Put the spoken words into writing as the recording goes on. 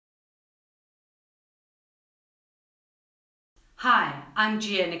Hi, I'm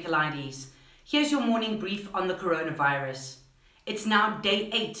Gia Nicolaides. Here's your morning brief on the coronavirus. It's now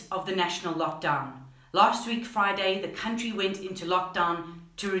day 8 of the national lockdown. Last week, Friday, the country went into lockdown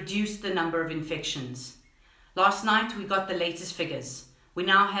to reduce the number of infections. Last night, we got the latest figures. We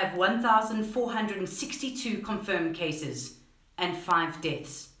now have 1,462 confirmed cases and 5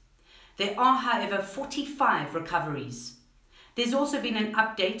 deaths. There are, however, 45 recoveries. There's also been an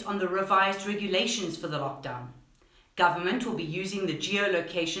update on the revised regulations for the lockdown. Government will be using the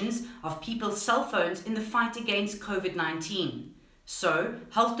geolocations of people's cell phones in the fight against COVID-19. So,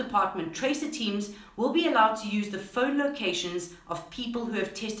 health department tracer teams will be allowed to use the phone locations of people who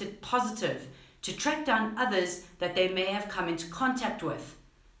have tested positive to track down others that they may have come into contact with.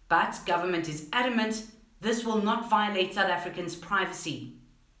 But government is adamant this will not violate South Africans' privacy.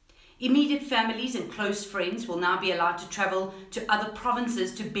 Immediate families and close friends will now be allowed to travel to other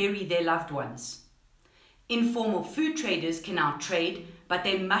provinces to bury their loved ones. Informal food traders can now trade, but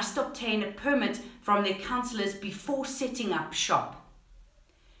they must obtain a permit from their councillors before setting up shop.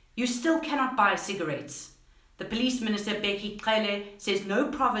 You still cannot buy cigarettes. The Police Minister Becky Cele says no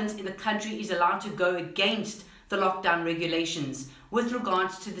province in the country is allowed to go against the lockdown regulations with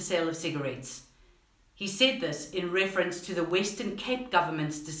regards to the sale of cigarettes. He said this in reference to the Western Cape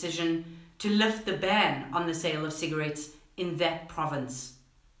government's decision to lift the ban on the sale of cigarettes in that province.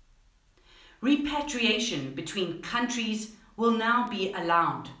 Repatriation between countries will now be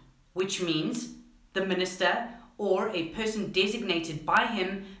allowed, which means the minister or a person designated by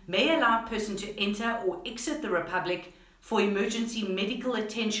him may allow a person to enter or exit the Republic for emergency medical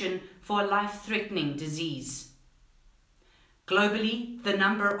attention for a life-threatening disease. Globally, the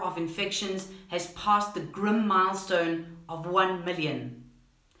number of infections has passed the grim milestone of 1 million.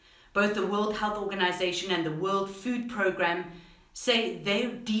 Both the World Health Organization and the World Food Programme say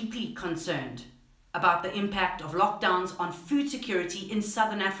they're deeply concerned about the impact of lockdowns on food security in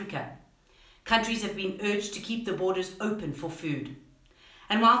Southern Africa. Countries have been urged to keep the borders open for food.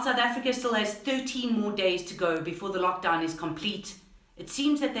 And while South Africa still has 13 more days to go before the lockdown is complete, it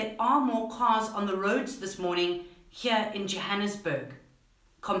seems that there are more cars on the roads this morning here in Johannesburg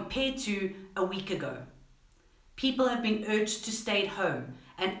compared to a week ago. People have been urged to stay at home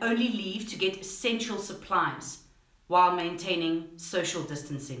and only leave to get essential supplies while maintaining social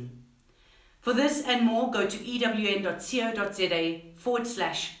distancing. For this and more, go to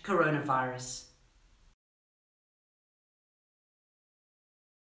ewn.co.za/coronavirus.